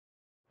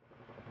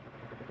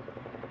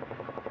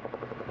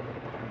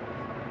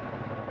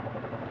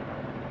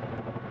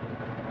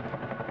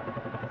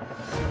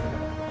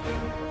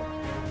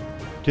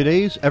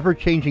Today's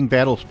ever-changing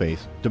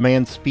battlespace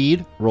demands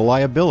speed,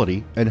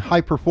 reliability, and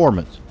high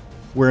performance,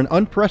 where an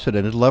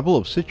unprecedented level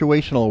of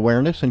situational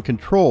awareness and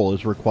control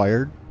is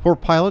required for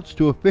pilots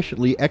to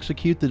efficiently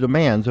execute the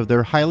demands of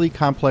their highly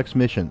complex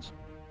missions.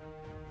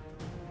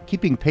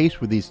 Keeping pace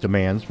with these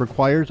demands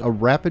requires a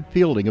rapid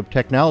fielding of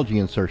technology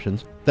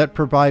insertions that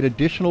provide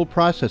additional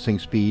processing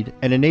speed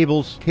and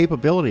enables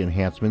capability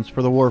enhancements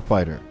for the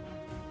warfighter.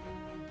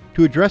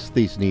 To address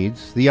these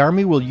needs, the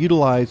Army will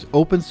utilize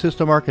Open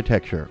System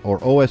Architecture,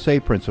 or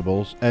OSA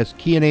principles, as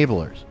key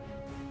enablers.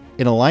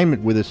 In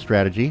alignment with this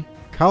strategy,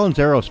 Collins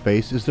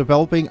Aerospace is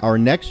developing our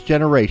next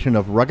generation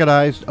of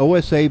ruggedized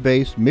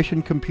OSA-based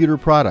mission computer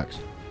products,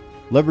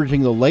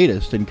 leveraging the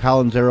latest in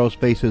Collins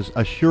Aerospace's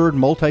assured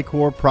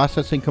multi-core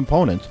processing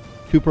components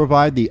to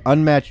provide the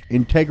unmatched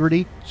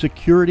integrity,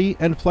 security,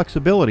 and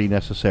flexibility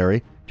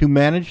necessary to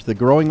manage the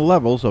growing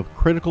levels of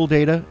critical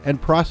data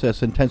and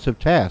process-intensive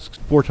tasks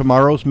for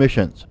tomorrow's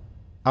missions.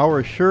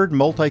 Our assured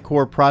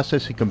multi-core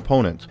processing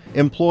components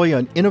employ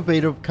an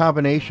innovative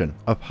combination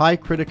of high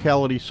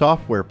criticality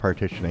software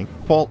partitioning,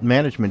 fault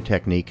management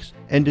techniques,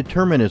 and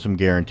determinism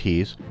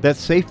guarantees that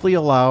safely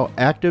allow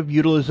active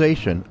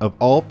utilization of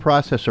all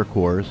processor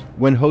cores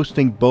when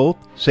hosting both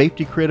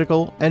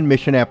safety-critical and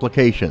mission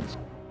applications.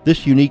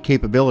 This unique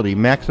capability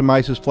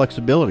maximizes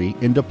flexibility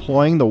in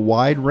deploying the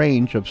wide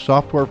range of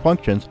software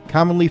functions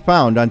commonly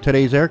found on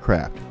today's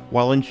aircraft,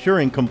 while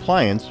ensuring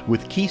compliance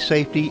with key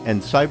safety and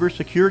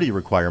cybersecurity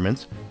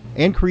requirements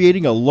and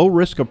creating a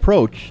low-risk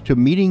approach to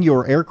meeting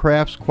your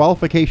aircraft's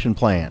qualification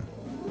plan.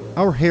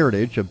 Our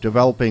heritage of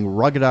developing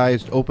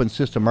ruggedized open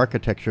system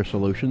architecture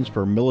solutions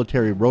for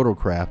military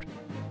rotorcraft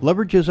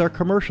leverages our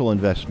commercial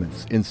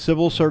investments in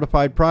civil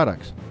certified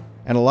products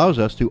and allows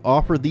us to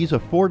offer these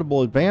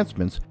affordable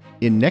advancements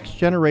in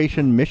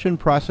next-generation mission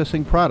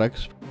processing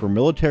products for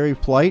military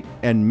flight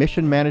and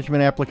mission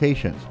management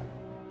applications.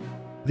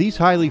 These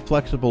highly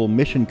flexible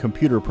mission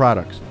computer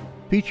products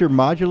feature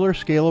modular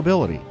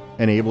scalability,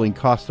 enabling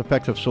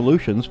cost-effective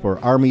solutions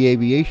for Army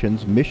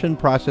Aviation's mission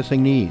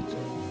processing needs.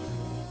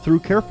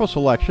 Through careful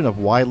selection of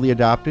widely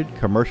adopted,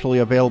 commercially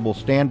available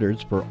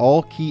standards for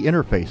all key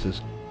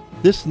interfaces,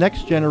 this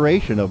next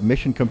generation of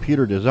mission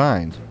computer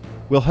designs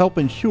will help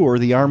ensure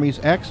the Army's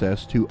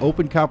access to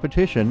open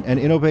competition and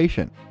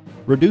innovation,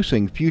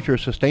 reducing future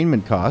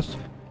sustainment costs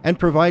and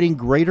providing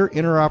greater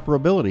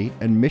interoperability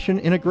and mission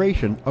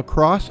integration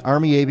across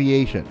Army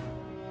Aviation.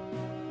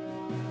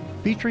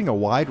 Featuring a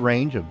wide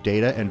range of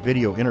data and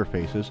video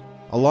interfaces,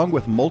 along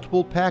with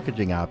multiple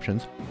packaging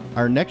options,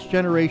 our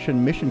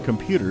next-generation mission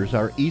computers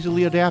are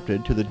easily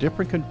adapted to the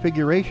different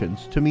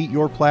configurations to meet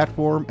your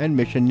platform and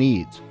mission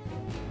needs.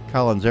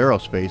 Collins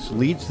Aerospace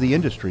leads the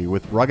industry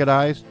with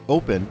ruggedized,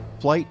 open,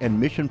 flight and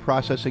mission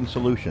processing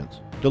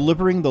solutions,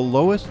 delivering the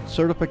lowest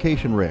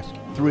certification risk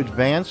through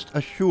advanced,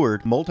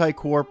 assured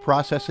multi-core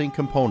processing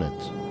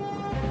components.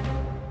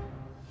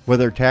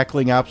 Whether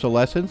tackling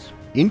obsolescence,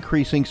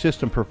 increasing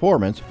system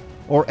performance,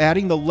 or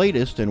adding the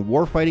latest in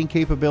warfighting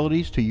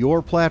capabilities to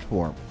your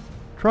platform,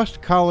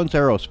 trust Collins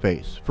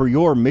Aerospace for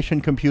your mission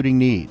computing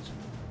needs,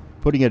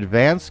 putting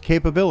advanced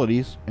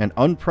capabilities and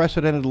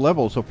unprecedented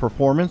levels of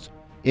performance,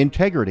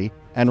 integrity,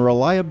 and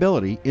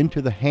reliability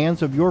into the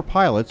hands of your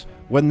pilots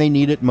when they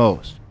need it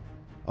most.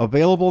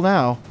 Available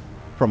now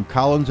from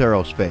Collins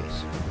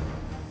Aerospace.